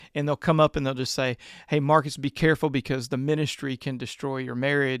and they'll come up and they'll just say, hey, Marcus, be careful because the ministry can destroy your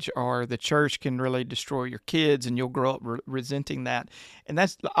marriage, or the church can really destroy your kids, and you'll grow up resenting that. And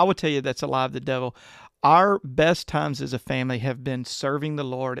I would tell you that's a lie of the devil. Our best times as a family have been serving the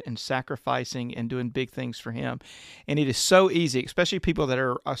Lord and sacrificing and doing big things for Him. And it is so easy, especially people that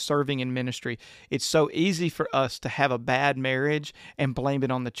are serving in ministry, it's so easy for us to have a bad marriage and blame it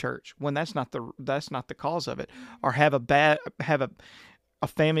on the church when that's not the cause of it. Or have a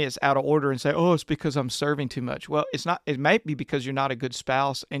family that's out of order and say, oh, it's because I'm serving too much. Well, it's not. It might be because you're not a good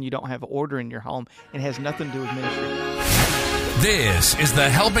spouse and you don't have order in your home, and it has nothing to do with ministry. This is the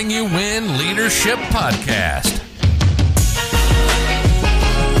Helping You Win Leadership Podcast.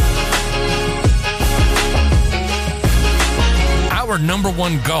 Our number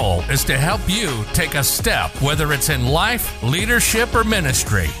one goal is to help you take a step, whether it's in life, leadership, or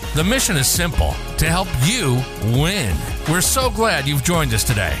ministry. The mission is simple, to help you win. We're so glad you've joined us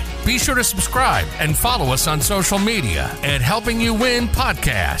today. Be sure to subscribe and follow us on social media at Helping You Win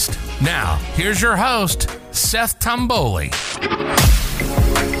Podcast. Now, here's your host, Seth Tomboli.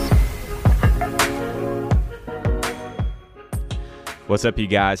 What's up, you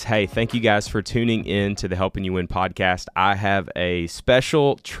guys? Hey, thank you guys for tuning in to the Helping You Win podcast. I have a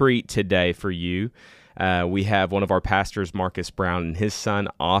special treat today for you. We have one of our pastors, Marcus Brown, and his son,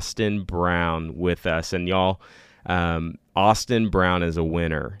 Austin Brown, with us. And y'all, Austin Brown is a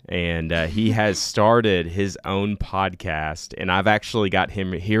winner, and he has started his own podcast, and I've actually got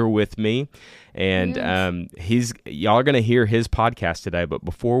him here with me. And y'all are going to hear his podcast today, but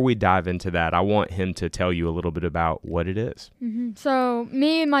before we dive into that, I want him to tell you a little bit about what it is. Mm-hmm. So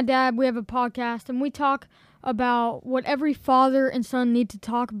me and my dad, we have a podcast, and we talk about what every father and son need to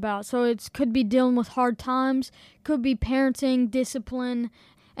talk about. So it could be dealing with hard times, could be parenting, discipline,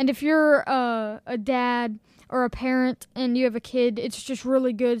 and if you're a dad or a parent and you have a kid, it's just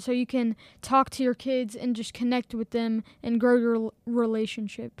really good so you can talk to your kids and just connect with them and grow your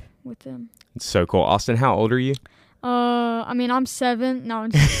relationship with them. It's so cool. Austin, how old are you? I'm 7. No,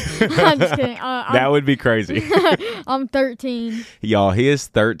 I'm just, I'm just kidding. That would be crazy. I'm 13. Y'all, he is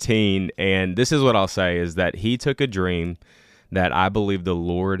 13, and this is what I'll say is that he took a dream that I believe the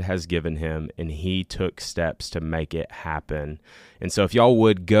Lord has given him, and he took steps to make it happen. And so if y'all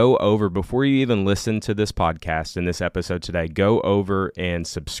would go over, before you even listen to this podcast in this episode today, go over and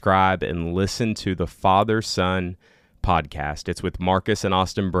subscribe and listen to the Father-Son podcast. It's with Marcus and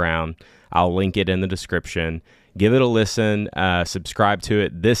Austin Brown. I'll link it in the description. Give it a listen. Subscribe to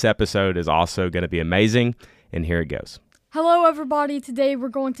it. This episode is also going to be amazing, and here it goes. Hello, everybody. Today we're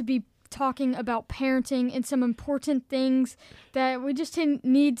going to be talking about parenting and some important things that we just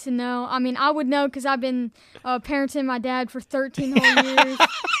need to know. I mean, I would know because I've been parenting my dad for 13 whole years.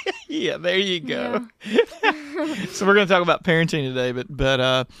 Yeah, there you go. Yeah. So we're going to talk about parenting today,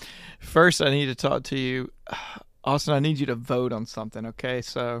 but first I need to talk to you. Austin, I need you to vote on something, okay?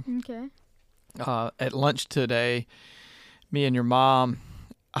 So at lunch today, me and your mom,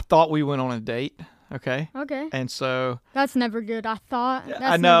 I thought we went on a date. Okay. And so that's never good. I thought. That's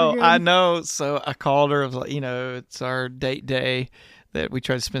I know. So I called her. I was like, it's our date day that we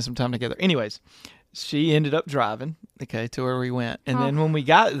try to spend some time together. Anyways, she ended up driving, to where we went. And then when we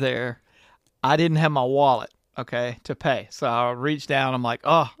got there, I didn't have my wallet, to pay. So I reached down. I'm like,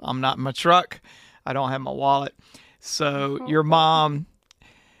 I'm not in my truck. I don't have my wallet. So your mom,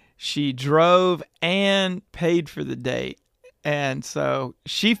 she drove and paid for the date. And so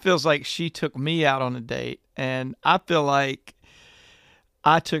she feels like she took me out on a date, and I feel like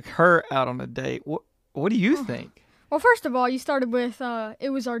I took her out on a date. What do you think? Well, first of all, you started with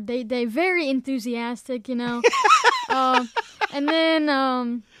it was our date day, very enthusiastic, And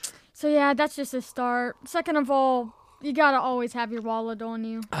then, so yeah, that's just a start. Second of all, you got to always have your wallet on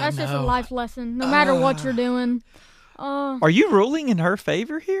you. That's just a life lesson, no matter what you're doing. Are you ruling in her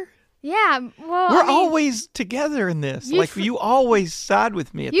favor here? Yeah, well, we're always together in this. You always side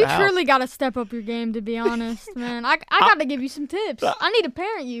with me at the house. You truly got to step up your game, to be honest, man. I got to give you some tips. I need to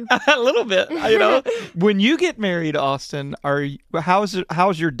parent you. A little bit, When you get married, Austin,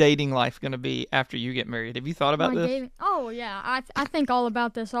 how's your dating life going to be after you get married? Have you thought about this? Dating? Oh, yeah. I think all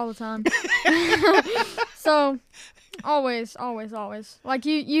about this all the time. So, always. Like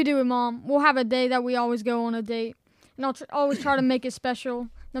you do with Mom. We'll have a day that we always go on a date. And I'll always try to make it special.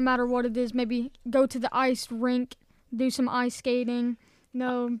 No matter what it is, maybe go to the ice rink, do some ice skating,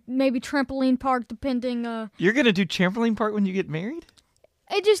 maybe trampoline park, depending. You're going to do trampoline park when you get married?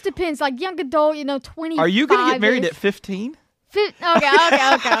 It just depends. Like young adult, 25. Are you going to get married at 15? Okay.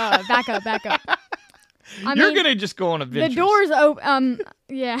 Back up. You're going to just go on adventures. The door's open.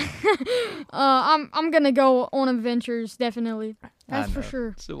 Yeah. I'm going to go on adventures, definitely. That's I for know. sure.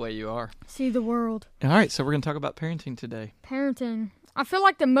 It's the way you are. See the world. All right, so we're going to talk about parenting today. Parenting. I feel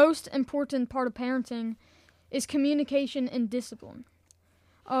like the most important part of parenting is communication and discipline.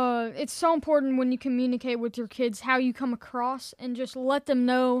 It's so important when you communicate with your kids how you come across and just let them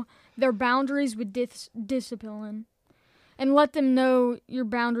know their boundaries with discipline. And let them know your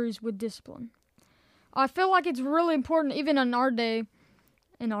boundaries with discipline. I feel like it's really important even in our day,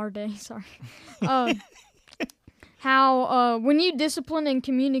 sorry. How when you discipline and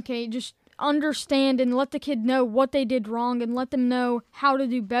communicate, just understand and let the kid know what they did wrong and let them know how to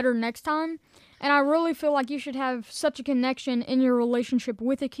do better next time. And I really feel like you should have such a connection in your relationship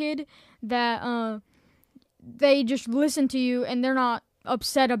with a kid that they just listen to you and they're not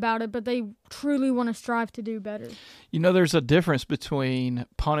upset about it, but they truly want to strive to do better. You know, there's a difference between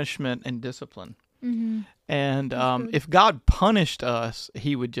punishment and discipline. Mm-hmm. And good. if God punished us,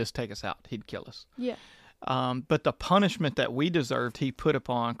 he would just take us out. He'd kill us. Yeah. But the punishment that we deserved, he put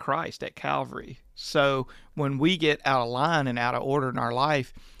upon Christ at Calvary. So when we get out of line and out of order in our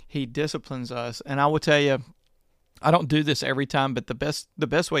life, he disciplines us. And I will tell you, I don't do this every time, but the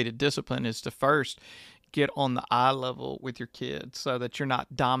best way to discipline is to first get on the eye level with your kids so that you're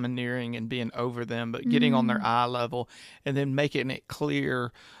not domineering and being over them, but getting on their eye level and then making it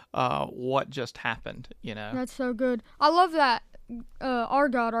clear what just happened, you know. That's so good. I love that our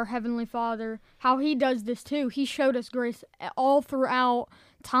God, our Heavenly Father, how he does this too. He showed us grace all throughout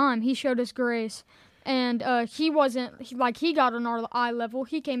time. He showed us grace. And he got on our eye level.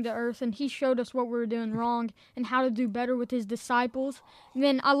 He came to earth and he showed us what we were doing wrong and how to do better with his disciples. And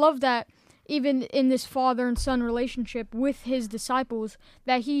then I love that even in this father and son relationship with his disciples,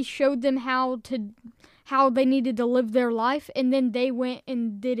 that he showed them how they needed to live their life, and then they went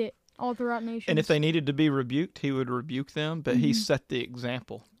and did it all throughout nations. And if they needed to be rebuked, he would rebuke them, but he set the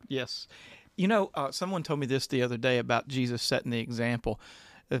example. Yes. You know, someone told me this the other day about Jesus setting the example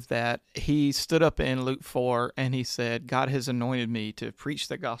of that. He stood up in Luke 4 and he said, God has anointed me to preach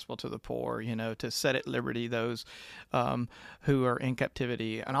the gospel to the poor, you know, to set at liberty those who are in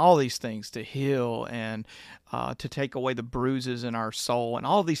captivity, and all these things, to heal and to take away the bruises in our soul and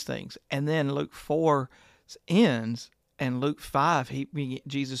all these things. And then Luke 4 ends, and Luke 5,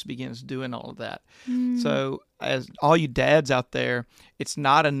 Jesus begins doing all of that. So as all you dads out there, it's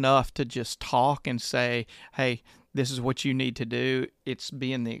not enough to just talk and say, hey, this is what you need to do. It's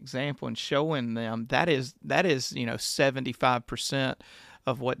being the example and showing them. That is 75%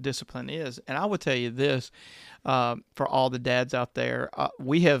 of what discipline is. And I will tell you this, for all the dads out there,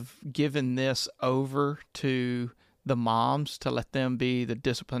 we have given this over to the moms to let them be the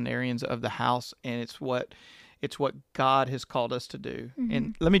disciplinarians of the house, and it's what God has called us to do.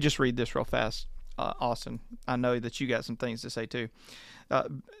 And let me just read this real fast, Austin. I know that you got some things to say too.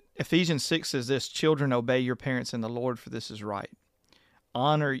 Ephesians 6 says this: children, obey your parents in the Lord, for this is right.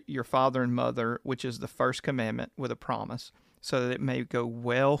 Honor your father and mother, which is the first commandment, with a promise, so that it may go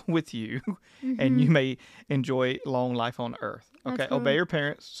well with you and you may enjoy long life on earth. Okay, obey your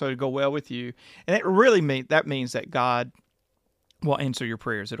parents so to go well with you. And it really means that God will answer your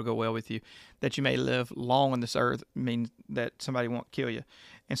prayers. It'll go well with you, that you may live long on this earth. Means that somebody won't kill you.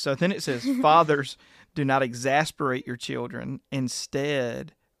 And so then it says, fathers, do not exasperate your children.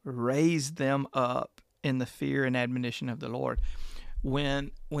 Instead, raise them up in the fear and admonition of the Lord.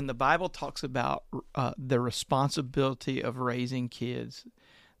 When the Bible talks about the responsibility of raising kids,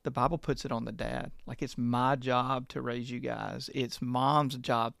 the Bible puts it on the dad. Like, it's my job to raise you guys. It's mom's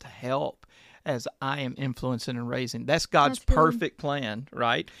job to help as I am influencing and raising. That's God's perfect plan,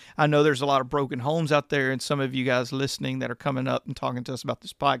 right? I know there's a lot of broken homes out there, and some of you guys listening that are coming up and talking to us about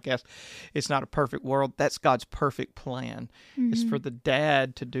this podcast, it's not a perfect world. That's God's perfect plan. It's for the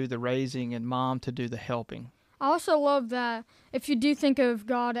dad to do the raising and mom to do the helping. I also love that if you do think of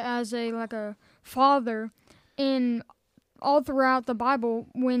God as a father, in all throughout the Bible,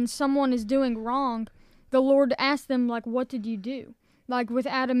 when someone is doing wrong, the Lord asks them, like, what did you do? Like with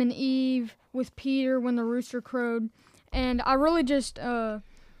Adam and Eve, with Peter when the rooster crowed. And I really just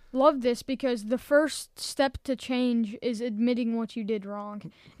love this because the first step to change is admitting what you did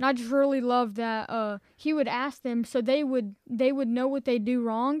wrong. And I just really love that he would ask them so they would know what they do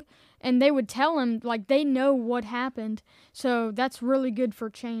wrong, and they would tell him, like, they know what happened. So that's really good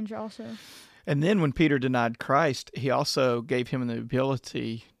for change also. And then when Peter denied Christ, he also gave him the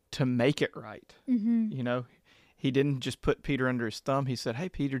ability to make it right. You know, he didn't just put Peter under his thumb. He said, hey,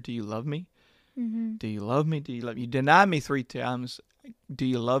 Peter, do you love me? Do you love me? Do you love me? You denied me 3 times. Do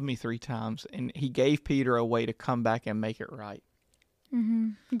you love me 3 times? And he gave Peter a way to come back and make it right.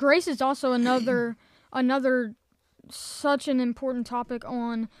 Grace is also another such an important topic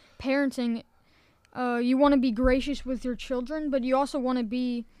on parenting. you want to be gracious with your children, but you also want to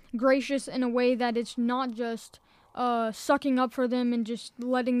be gracious in a way that it's not just sucking up for them and just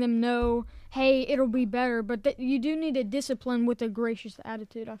letting them know, hey, it'll be better. But you do need a discipline with a gracious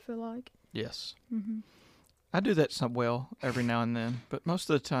attitude, I feel like. Yes. Mm-hmm. I do that every now and then, but most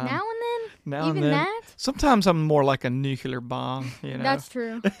of the time. Now and then? Now Even and then. that? Sometimes I'm more like a nuclear bomb, you know. That's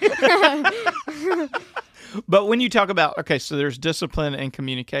true. But when you talk about, okay, so there's discipline and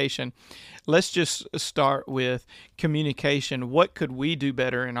communication. Let's just start with communication. What could we do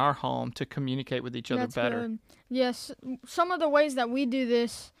better in our home to communicate with each other That's better? Good. Yes, some of the ways that we do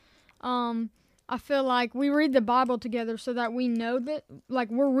this, I feel like we read the Bible together so that we know that, like,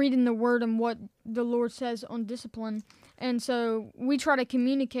 we're reading the Word and what the Lord says on discipline. And so we try to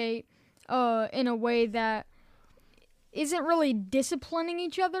communicate in a way that isn't really disciplining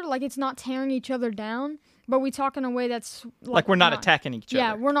each other, like it's not tearing each other down, but we talk in a way that's like we're not attacking each other.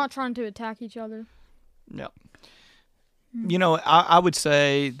 Yeah, we're not trying to attack each other. Yeah. You know, I would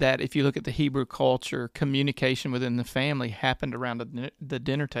say that if you look at the Hebrew culture, communication within the family happened around the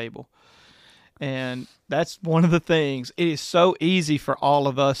dinner table. And that's one of the things. It is so easy for all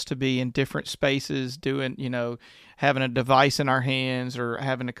of us to be in different spaces doing, you know, having a device in our hands or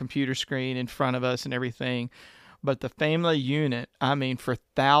having a computer screen in front of us and everything. But the family unit, I mean, for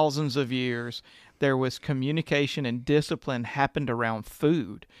thousands of years, there was communication and discipline happened around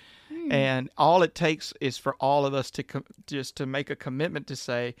food. And all it takes is for all of us to just to make a commitment to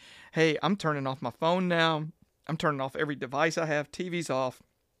say, hey, I'm turning off my phone now. I'm turning off every device I have. TV's off.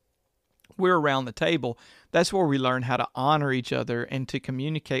 We're around the table. That's where we learn how to honor each other and to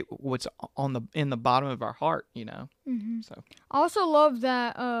communicate what's in the bottom of our heart, you know. Mm-hmm. So I also love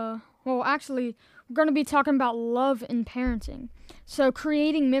that, well, actually, we're going to be talking about love and parenting. So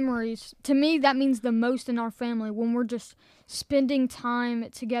creating memories, to me, that means the most in our family when we're just spending time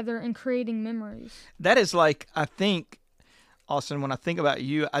together and creating memories. that is like, I think, Austin, when I think about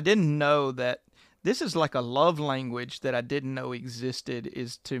you, I didn't know that this is like a love language that I didn't know existed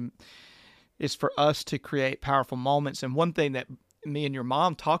is for us to create powerful moments. And one thing that me and your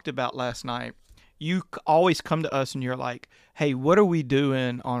mom talked about last night, you always come to us and you're like, hey, what are we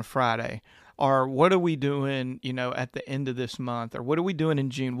doing on Friday? Or what are we doing, you know, at the end of this month? Or what are we doing in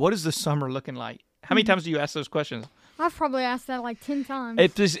June? What is the summer looking like? How many times do you ask those questions? I've probably asked that like 10 times.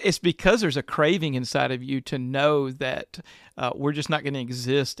 It's because there's a craving inside of you to know that we're just not going to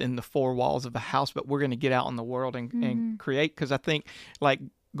exist in the four walls of a house, but we're going to get out in the world and create. Because I think like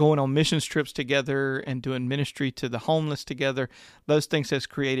going on missions trips together and doing ministry to the homeless together, those things has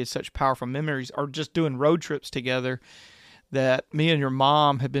created such powerful memories. Or just doing road trips together that me and your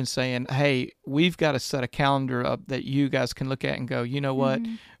mom have been saying, hey, we've got to set a calendar up that you guys can look at and go, you know what?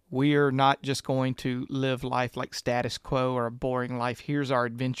 We are not just going to live life like status quo or a boring life. Here's our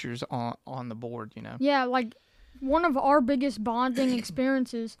adventures on the board, you know? Yeah, like one of our biggest bonding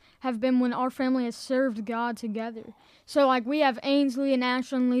experiences have been when our family has served God together. So like we have Ainsley and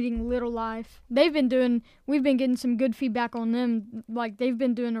Ashlyn leading Little Life. We've been getting some good feedback on them. Like they've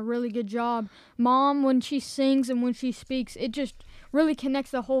been doing a really good job. Mom, when she sings and when she speaks, it just really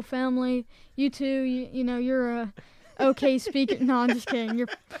connects the whole family. You too, you know, you're a okay speaker. No, I'm just kidding.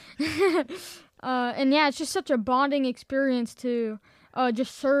 And yeah, it's just such a bonding experience to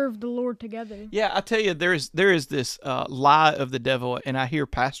just serve the Lord together. Yeah, I tell you, there is this lie of the devil, and I hear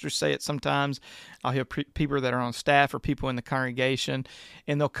pastors say it sometimes. I'll hear people that are on staff or people in the congregation,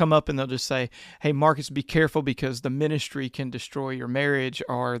 and they'll come up and they'll just say, hey, Marcus, be careful because the ministry can destroy your marriage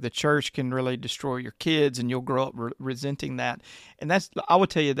or the church can really destroy your kids, and you'll grow up resenting that. And I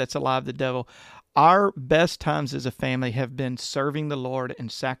would tell you that's a lie of the devil. Our best times as a family have been serving the Lord and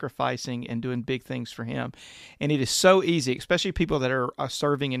sacrificing and doing big things for Him. And it is so easy, especially people that are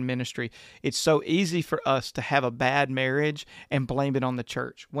serving in ministry, it's so easy for us to have a bad marriage and blame it on the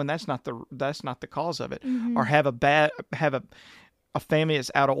church when that's not the cause of it. Or have a family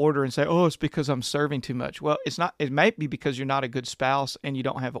that's out of order and say, oh, it's because I'm serving too much. Well, it's not. It might be because you're not a good spouse and you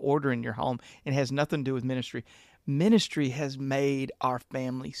don't have order in your home. It has nothing to do with ministry. Ministry has made our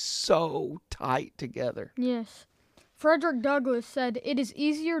family so tight together. Yes. Frederick Douglass said, it is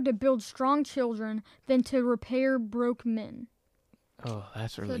easier to build strong children than to repair broke men. Oh,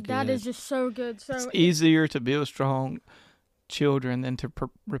 that's really good. That is just so good. So it's easier to build strong children than to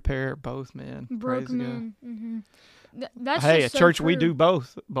repair both men. Broke men. Mm-hmm. That's hey, just at so church true. we do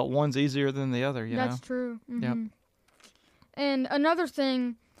both, but one's easier than the other, That's know? true. Mm-hmm. Yep. And another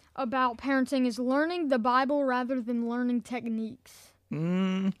thing about parenting is learning the Bible rather than learning techniques.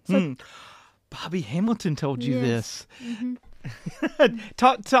 So, Bobby Hamilton told you yes. this.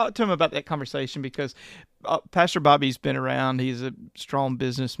 Talk to him about that conversation because Pastor Bobby's been around. He's a strong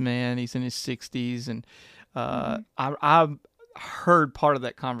businessman. He's in his 60s, and I've heard part of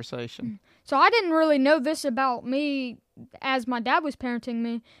that conversation. So I didn't really know this about me as my dad was parenting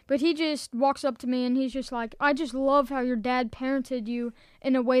me, but he just walks up to me and he's just like, I just love how your dad parented you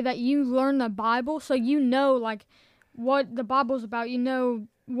in a way that you learn the Bible, so you know like what the Bible's about, you know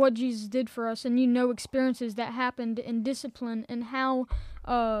what Jesus did for us, and you know experiences that happened in discipline and how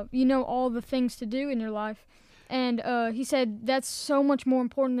you know all the things to do in your life. And he said that's so much more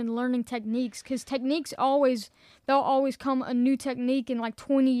important than learning techniques, because techniques they'll always come a new technique in like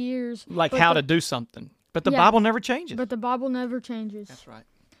 20 years. Like how to do something. But the Bible never changes. But the Bible never changes. That's right.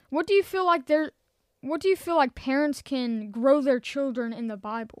 What do you feel like parents can grow their children in the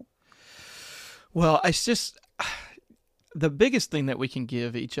Bible? Well, it's just the biggest thing that we can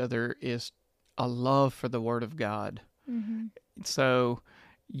give each other is a love for the Word of God. Mm-hmm. So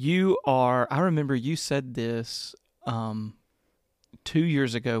I remember you said this 2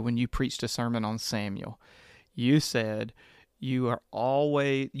 years ago when you preached a sermon on Samuel. You said you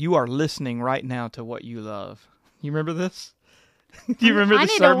are listening right now to what you love. You remember this? Do you remember the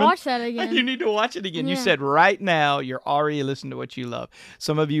sermon? I need to watch that again. You need to watch it again. Yeah. You said right now you're already listening to what you love.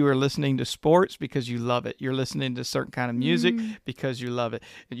 Some of you are listening to sports because you love it. You're listening to certain kind of music because you love it.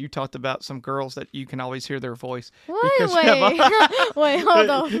 And you talked about some girls that you can always hear their voice. Wait, hold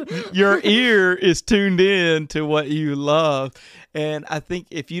on. Your ear is tuned in to what you love. And I think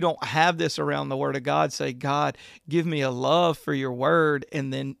if you don't have this around the Word of God, say, God, give me a love for your Word,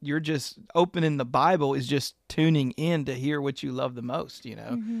 and then you're just opening the Bible is just tuning in to hear what you love the most, you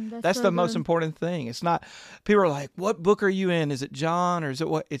know. That's so the most important thing. It's not, people are like, what book are you in? Is it John or is it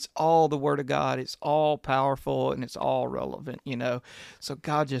what? It's all the Word of God. It's all powerful and it's all relevant, you know. So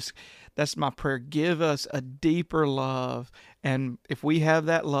God that's my prayer. Give us a deeper love. And if we have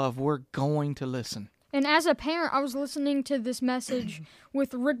that love, we're going to listen. And as a parent, I was listening to this message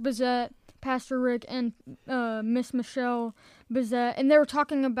with Rick Bezet, Pastor Rick, and Miss Michelle Bezet, and they were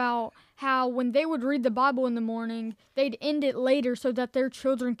talking about how when they would read the Bible in the morning, they'd end it later so that their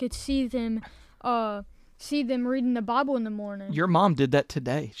children could see them reading the Bible in the morning. Your mom did that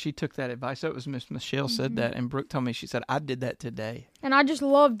today. She took that advice. That was Miss Michelle said that, and Brooke told me, she said, I did that today. And I just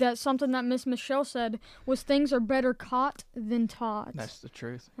loved that something that Miss Michelle said was things are better caught than taught. That's the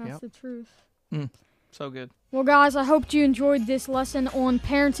truth. That's the truth. So good. Well, guys, I hope you enjoyed this lesson on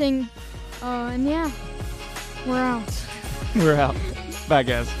parenting. And yeah, we're out. We're out. Bye,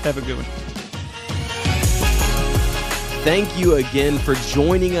 guys. Have a good one. Thank you again for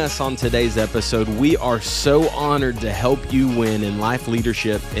joining us on today's episode. We are so honored to help you win in life,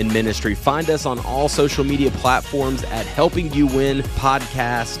 leadership, and ministry. Find us on all social media platforms at Helping You Win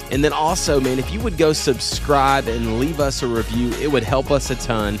Podcast. And then also, man, if you would go subscribe and leave us a review, it would help us a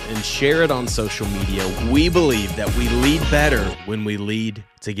ton, and share it on social media. We believe that we lead better when we lead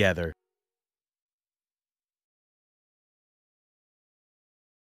together.